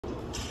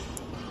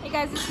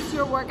guys, this is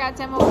your workout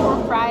demo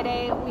for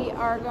Friday. We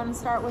are going to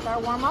start with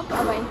our warm-up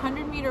of a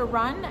 100-meter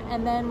run,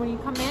 and then when you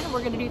come in,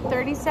 we're going to do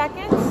 30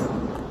 seconds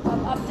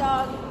of up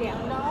dog,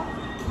 down dog.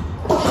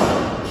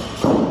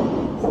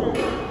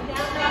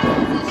 Down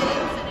dog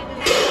position,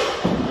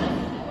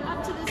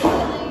 up to the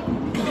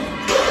ceiling,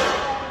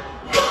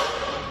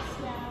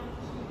 down,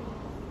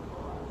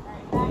 all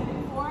right, back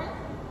and forth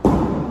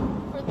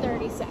for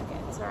 30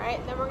 seconds, all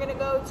right? Then we're going to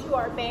go to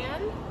our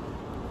band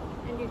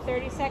and do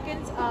 30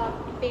 seconds of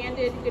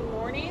banded good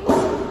mornings.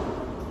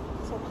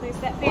 So place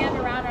that band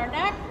around our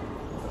neck,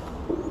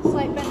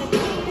 slight bend of the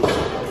knees,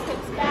 those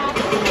hips back,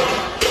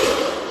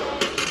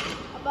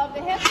 above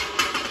the hips.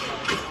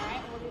 All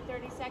right, we'll do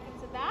 30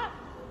 seconds of that.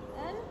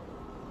 Then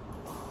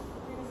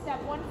we're going to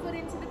step one foot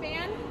into the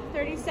band,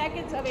 30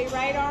 seconds of a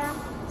right arm,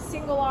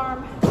 single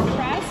arm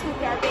press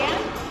with our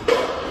band,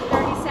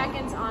 30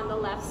 seconds on the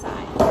left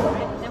side. All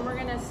right, and then we're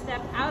going to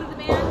step out of the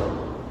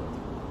band,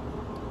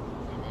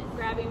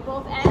 grabbing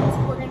both ends.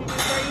 We're going to do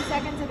 30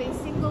 seconds of a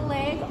single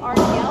leg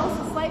RDL,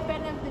 so slight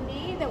bend of the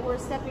knee that we're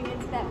stepping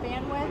into that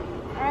band with,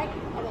 all right,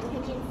 and then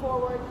hinging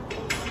forward.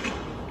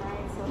 All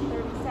right, so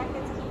 30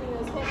 seconds, keeping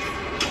those hips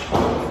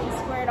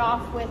squared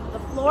off with the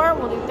floor.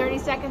 We'll do 30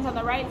 seconds on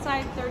the right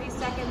side, 30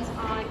 seconds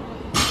on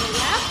the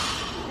left,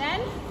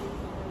 then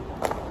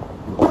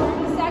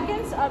 30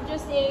 seconds of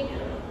just a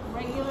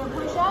regular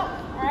push-up,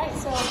 all right,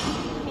 so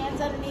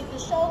hands underneath the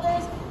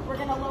shoulders. We're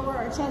going to lower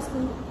our chest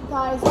and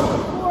thighs to the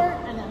floor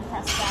and then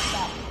press back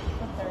up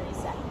for 30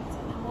 seconds.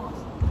 And then we'll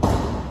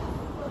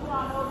flip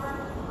on over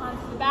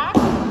onto the back.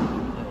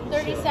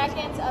 30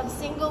 seconds of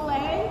single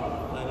leg.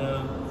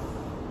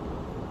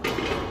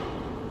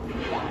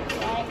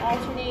 Right,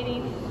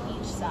 alternating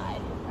each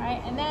side.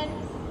 Right, and then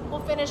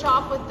we'll finish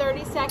off with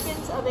 30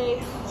 seconds of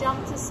a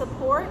jump to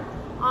support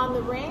on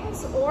the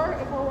rings, or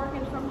if we're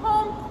working from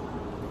home,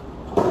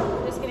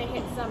 we're just going to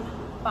hit some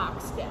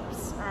box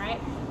dips. All right,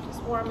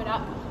 just warm it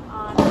up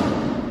on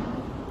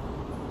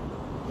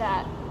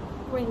that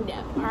ring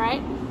dip, all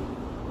right?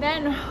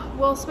 Then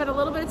we'll spend a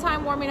little bit of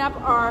time warming up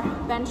our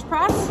bench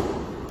press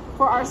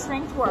for our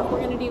strength work. We're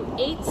gonna do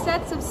 8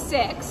 sets of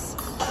 6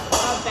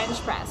 of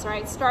bench press, all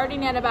right?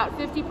 Starting at about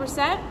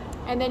 50%,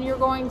 and then you're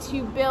going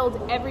to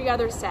build every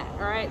other set,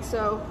 all right?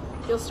 So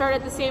you'll start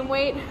at the same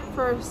weight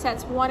for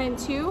sets 1 and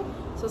 2,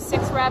 so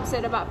 6 reps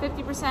at about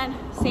 50%,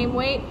 same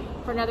weight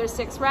for another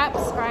 6 reps,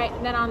 all right?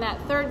 And then on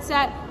that third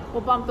set,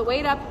 we'll bump the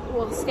weight up,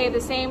 we'll stay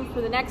the same for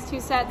the next 2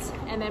 sets,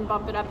 and then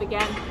bump it up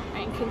again,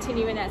 and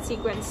continue in that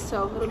sequence.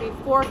 So it'll be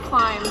 4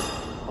 climbs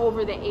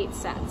over the 8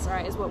 sets, all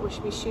right, is what we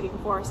should be shooting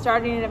for,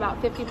 starting at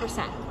about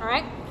 50%, all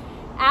right?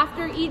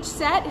 After each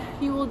set,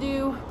 you will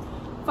do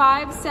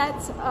 5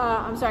 sets,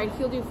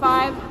 you'll do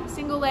 5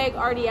 single leg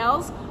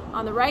RDLs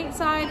on the right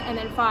side, and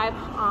then 5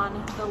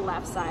 on the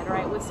left side, all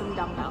right, with some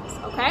dumbbells,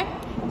 okay?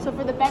 So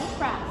for the bench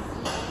press,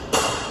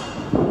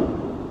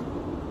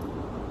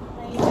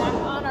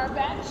 our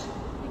bench,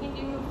 we can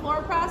do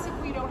floor press if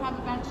we don't have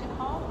a bench at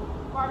home.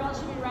 Barbell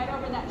should be right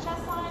over that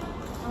chest line,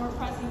 and we're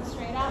pressing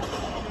straight up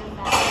and then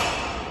back.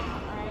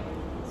 All right,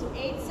 so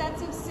 8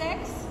 sets of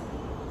 6,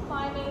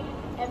 climbing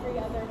every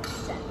other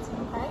set,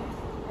 okay?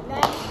 And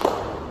then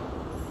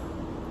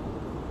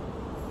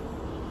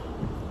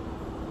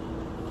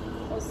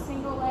those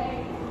single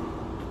leg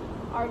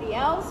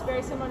RDLs,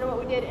 very similar to what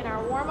we did in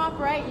our warm-up,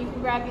 right? You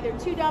can grab either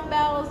 2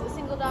 dumbbells, a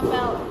single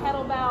dumbbell, a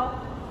kettlebell.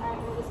 All right,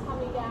 we're just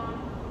coming down.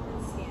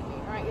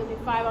 All right, you'll do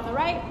 5 on the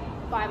right,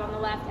 5 on the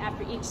left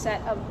after each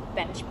set of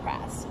bench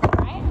press, all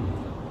right?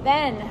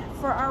 Then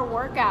for our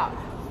workout,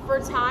 for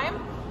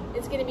time,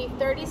 it's gonna be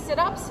 30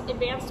 sit-ups,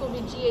 advanced will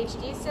be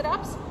GHD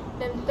sit-ups,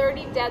 then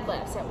 30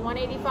 deadlifts at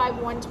 185,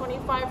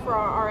 125 for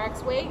our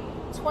RX weight,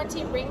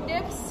 20 ring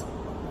dips,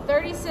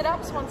 30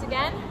 sit-ups once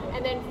again,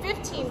 and then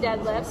 15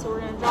 deadlifts, so we're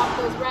gonna drop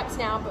those reps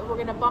now, but we're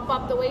gonna bump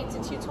up the weight to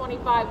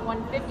 225,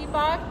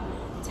 155,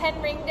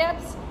 10 ring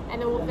dips, and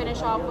then we'll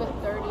finish off with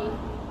 30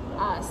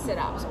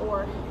 sit-ups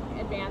or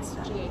advanced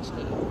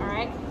GHD, all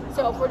right?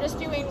 So if we're just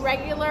doing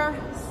regular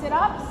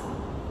sit-ups,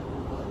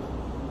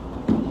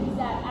 use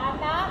that ab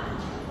mat,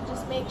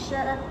 just make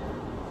sure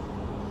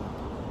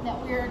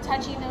that we're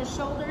touching those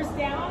shoulders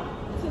down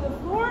to the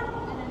floor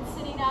and then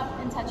sitting up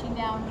and touching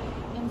down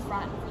in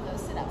front for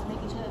those sit-ups,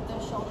 making sure that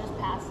those shoulders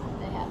pass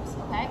the hips,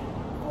 okay?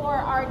 For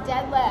our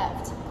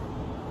deadlift,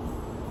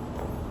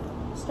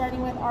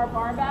 starting with our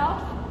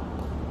barbell,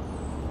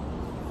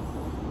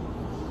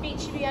 feet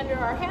should be under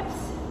our hips.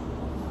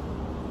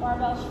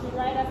 Barbell should be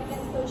right up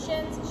against those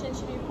shins. Shins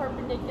should be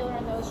perpendicular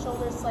and those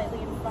shoulders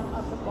slightly in front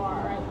of the bar.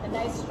 All right, with a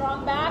nice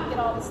strong back, get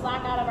all the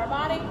slack out of our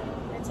body.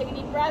 We're gonna take a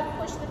deep breath,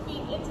 push the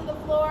feet into the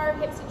floor,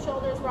 hips and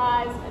shoulders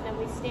rise, and then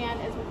we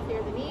stand as we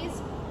clear the knees.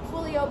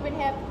 Fully open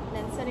hip, and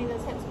then sending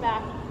those hips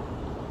back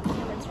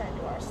and return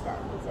to our start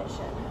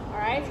position. All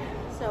right,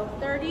 so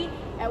 30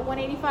 at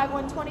 185,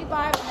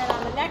 125, and then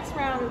on the next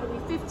round, it'll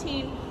be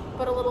 15,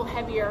 but a little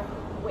heavier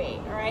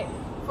weight, all right?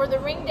 For the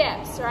ring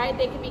dips, all right,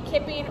 they can be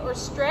kipping or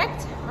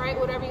strict, all right,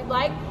 whatever you'd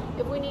like.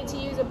 If we need to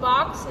use a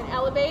box and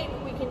elevate,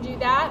 we can do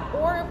that.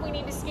 Or if we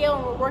need to scale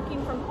and we're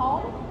working from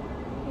home,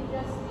 we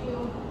can just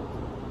do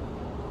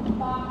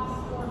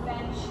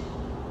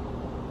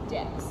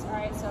legs. All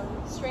right, so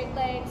straight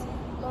legs,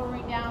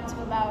 lowering down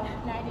to about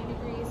 90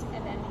 degrees,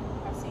 and then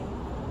pressing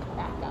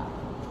back up.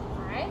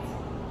 All right.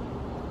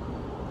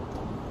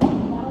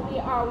 That'll be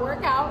our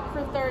workout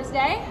for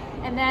Thursday.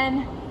 And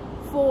then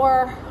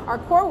for our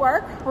core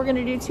work, we're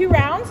gonna do 2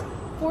 rounds,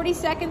 40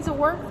 seconds of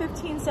work,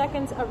 15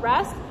 seconds of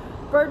rest.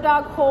 Bird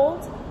dog hold.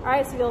 All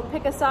right, so you'll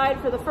pick a side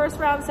for the first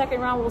round,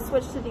 second round we'll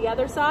switch to the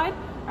other side.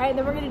 All right,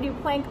 then we're gonna do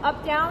plank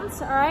up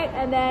downs, all right,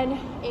 and then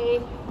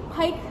a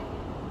pike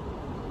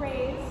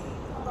raise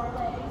of our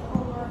legs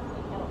over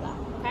the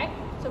kettlebell, okay?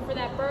 So for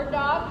that bird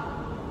dog,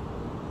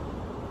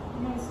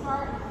 we're gonna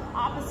start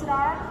opposite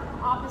arm,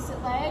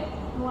 opposite leg.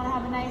 We wanna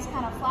have a nice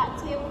kind of flat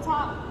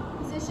tabletop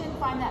position,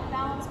 find that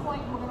balance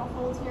point. We're gonna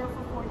hold here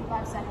for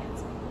 45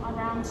 seconds. On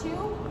round 2,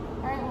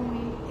 all right, when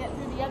we get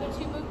through the other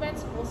 2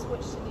 movements, we'll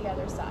switch to the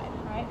other side,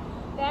 all right?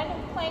 Then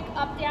plank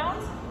up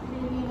downs, we're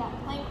gonna be in that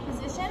plank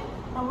position,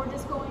 and we're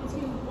just going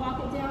to walk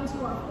it down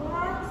to our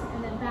forearms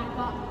and then back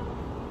up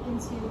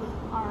into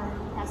our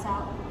press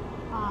out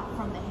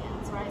from the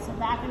hands, right? So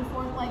back and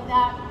forth like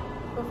that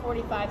for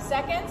 45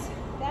 seconds.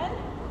 Then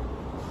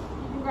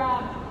you can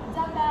grab a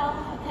dumbbell,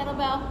 a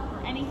kettlebell,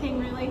 or anything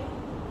really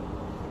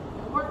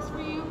that works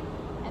for you.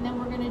 And then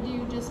we're gonna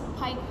do just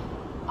pike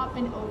up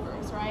and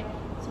overs, right?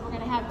 So we're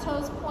gonna have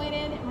toes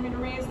pointed and we're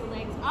gonna raise the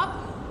legs up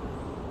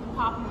and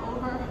pop them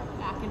over,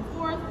 back and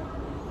forth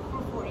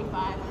for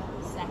 45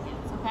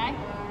 seconds, okay?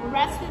 We'll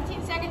rest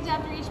 15 seconds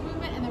after each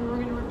movement and then we're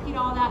gonna repeat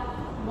all that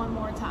one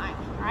more time,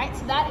 all right?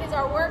 So that is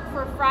our work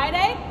for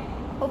Friday.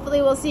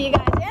 Hopefully we'll see you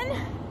guys in.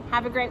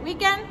 Have a great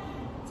weekend.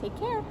 Take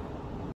care.